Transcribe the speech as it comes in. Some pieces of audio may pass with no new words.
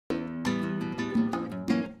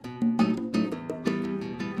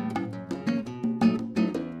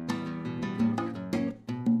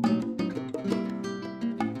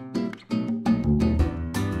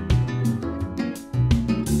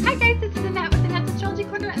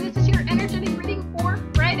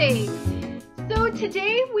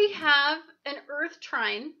today we have an Earth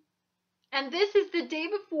trine, and this is the day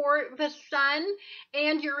before the Sun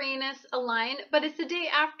and Uranus align, but it's the day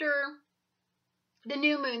after the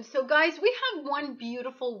new moon. So guys, we have one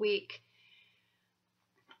beautiful week.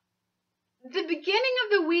 The beginning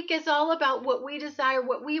of the week is all about what we desire,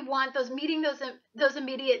 what we want, meeting those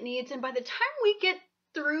immediate needs. And by the time we get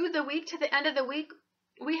through the week to the end of the week,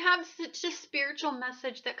 we have such a spiritual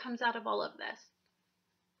message that comes out of all of this.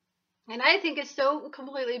 And I think it's so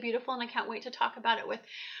completely beautiful, and I can't wait to talk about it with.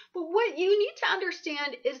 But what you need to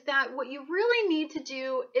understand is that what you really need to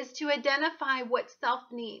do is to identify what self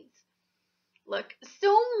needs. Look,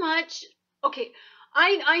 so much, okay,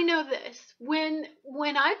 I know this. When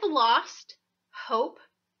I've lost hope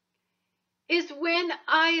is when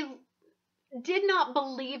I did not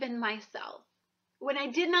believe in myself, when I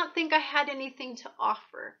did not think I had anything to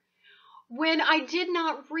offer, when I did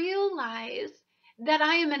not realize that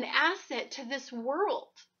I am an asset to this world,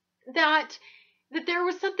 that there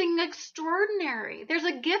was something extraordinary. There's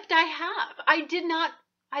a gift I have.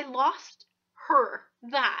 I lost her,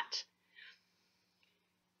 that.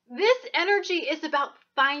 This energy is about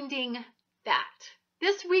finding that.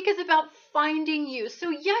 This week is about finding you.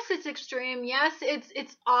 So yes, it's extreme. Yes,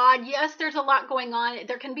 it's odd. Yes, there's a lot going on.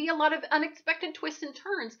 There can be a lot of unexpected twists and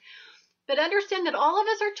turns. But understand that all of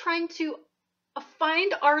us are trying to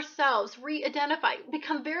find ourselves, re-identify,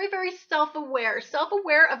 become very, very self-aware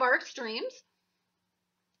of our extremes,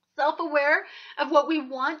 self-aware of what we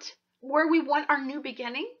want, where we want our new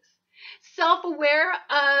beginnings, self-aware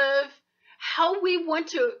of how we want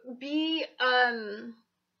to be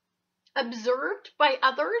observed by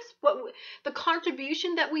others, the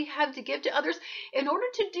contribution that we have to give to others. In order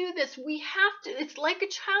to do this, we have to, it's like a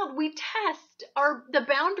child, we test the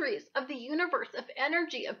boundaries of the universe, of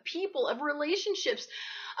energy, of people, of relationships,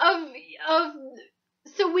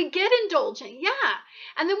 so we get indulgent, yeah,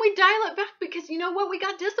 and then we dial it back because you know what, we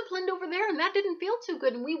got disciplined over there and that didn't feel too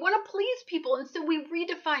good, and we want to please people, and so we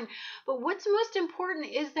redefine. But what's most important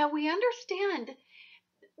is that we understand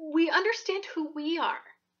who we are.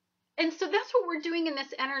 And so that's what we're doing in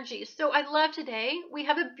this energy. So I love today, we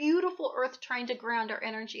have a beautiful Earth trying to ground our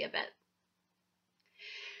energy a bit.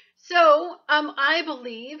 So I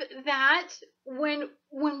believe that when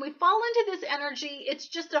we fall into this energy, it's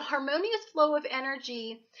just a harmonious flow of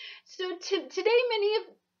energy. So today, many of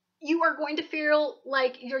you are going to feel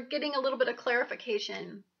like you're getting a little bit of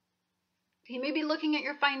clarification. You may be looking at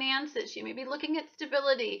your finances. You may be looking at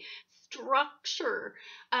stability, structure.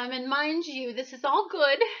 And mind you, this is all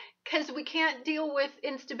good because we can't deal with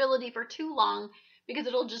instability for too long because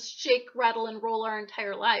it'll just shake, rattle, and roll our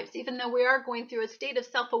entire lives. Even though we are going through a state of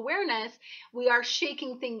self-awareness, we are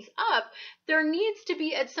shaking things up. There needs to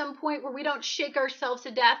be at some point where we don't shake ourselves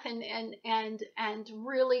to death and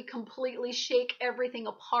really completely shake everything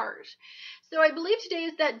apart. So I believe today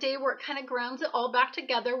is that day where it kind of grounds it all back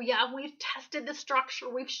together. Yeah, we've tested the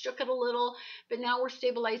structure, we've shook it a little, but now we're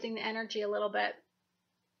stabilizing the energy a little bit.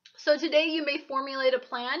 So today you may formulate a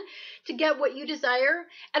plan to get what you desire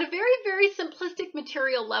at a very, very simplistic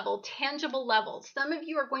material level, tangible level. Some of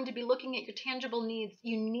you are going to be looking at your tangible needs.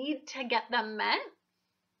 You need to get them met.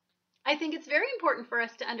 I think it's very important for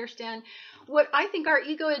us to understand what I think our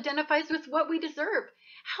ego identifies with what we deserve.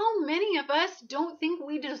 How many of us don't think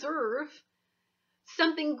we deserve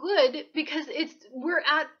something good because we're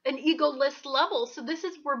at an egoless level? So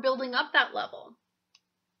we're building up that level.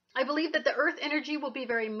 I believe that the Earth energy will be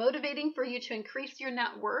very motivating for you to increase your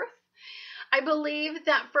net worth. I believe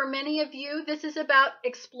that for many of you, this is about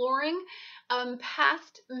exploring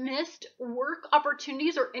past missed work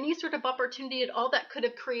opportunities or any sort of opportunity at all that could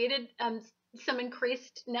have created some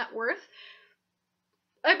increased net worth.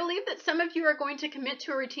 I believe that some of you are going to commit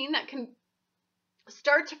to a routine that can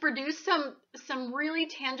start to produce some really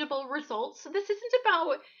tangible results. So this isn't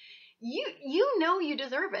about you know you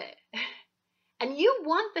deserve it. And you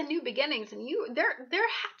want the new beginnings, and they're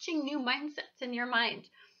hatching new mindsets in your mind.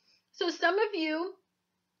 So some of you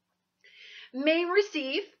may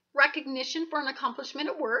receive recognition for an accomplishment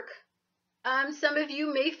at work. Some of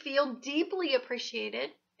you may feel deeply appreciated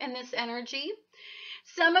in this energy.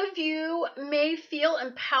 Some of you may feel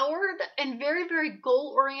empowered and very, very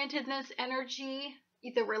goal-oriented in this energy.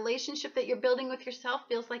 The relationship that you're building with yourself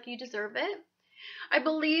feels like you deserve it. I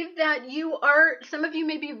believe that some of you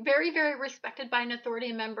may be very, very respected by an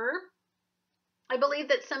authority member. I believe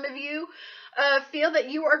that some of you feel that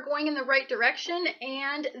you are going in the right direction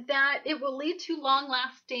and that it will lead to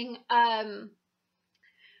long-lasting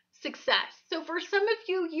success. So for some of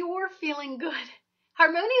you, you're feeling good.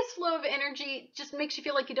 harmonious flow of energy just makes you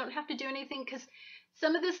feel like you don't have to do anything, because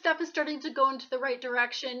some of this stuff is starting to go into the right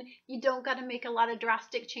direction. You don't got to make a lot of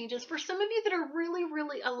drastic changes. For some of you that are really,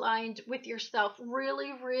 really aligned with yourself,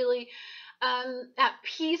 really, really at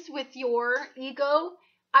peace with your ego,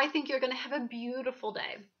 I think you're going to have a beautiful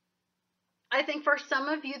day. I think for some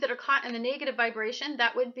of you that are caught in the negative vibration,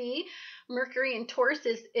 that would be Mercury and Taurus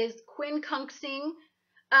is quincunxing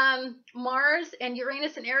Mars, and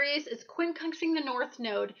Uranus and Aries is quincunxing the North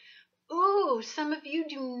Node. Ooh, some of you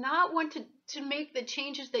do not want to make the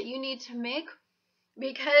changes that you need to make,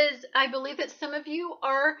 because I believe that some of you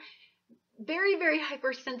are very, very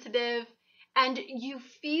hypersensitive, and you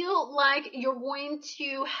feel like you're going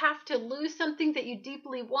to have to lose something that you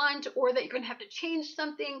deeply want, or that you're going to have to change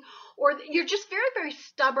something, or you're just very, very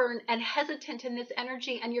stubborn and hesitant in this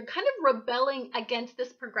energy, and you're kind of rebelling against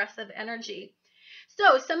this progressive energy.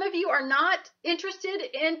 So some of you are not interested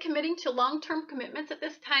in committing to long-term commitments at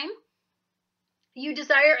this time. You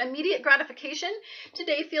desire immediate gratification.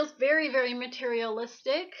 Today feels very, very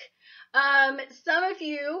materialistic. Some of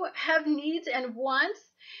you have needs and wants,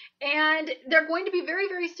 and they're going to be very,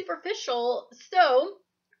 very superficial, so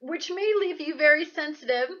which may leave you very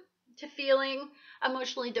sensitive to feeling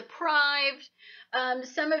emotionally deprived.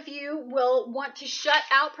 Some of you will want to shut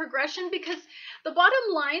out progression, because the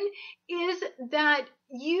bottom line is that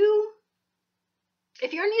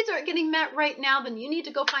if your needs aren't getting met right now, then you need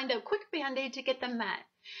to go find a quick band-aid to get them met.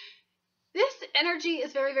 This energy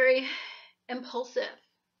is very, very impulsive.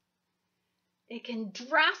 It can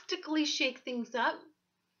drastically shake things up.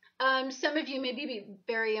 Some of you may be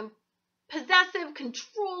very possessive,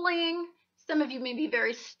 controlling. Some of you may be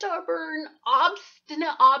very stubborn,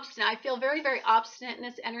 obstinate. I feel very, very obstinate in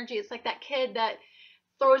this energy. It's like that kid that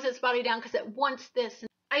throws its body down because it wants this.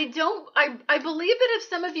 I believe that if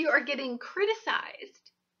some of you are getting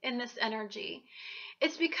criticized in this energy,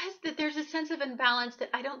 it's because that there's a sense of imbalance that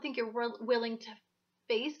I don't think you're willing to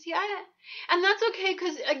face yet. And that's okay,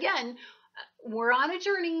 because again, we're on a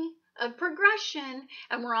journey of progression,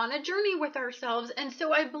 and we're on a journey with ourselves. And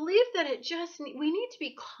so I believe that we need to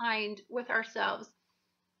be kind with ourselves.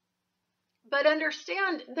 But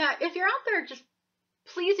understand that if you're out there just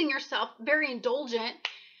pleasing yourself, very indulgent,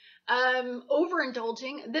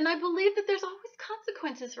 overindulging, then I believe that there's always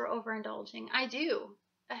consequences for overindulging. I do.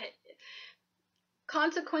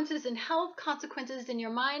 Consequences in health, consequences in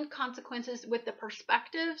your mind, consequences with the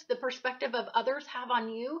perspective of others have on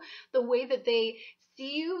you, the way that they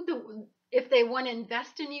see you, if they want to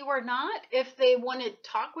invest in you or not, if they want to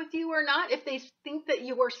talk with you or not, if they think that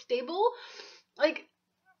you are stable. Like,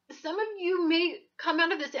 some of you may come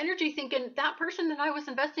out of this energy thinking that person that I was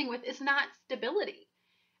investing with is not stability.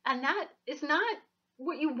 And that is not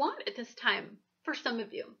what you want at this time for some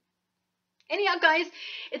of you. Anyhow, guys,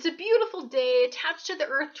 it's a beautiful day attached to the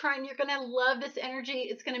Earth trine. You're going to love this energy.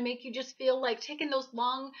 It's going to make you just feel like taking those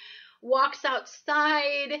long walks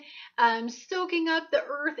outside, soaking up the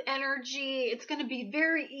Earth energy. It's going to be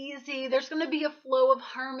very easy. There's going to be a flow of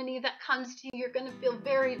harmony that comes to you. You're going to feel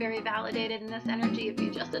very, very validated in this energy if you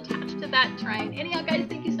just attach to that trine. Anyhow, guys,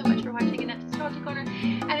 thank you so much for watching Annette's Astrology Corner,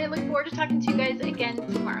 and I look forward to talking to you guys again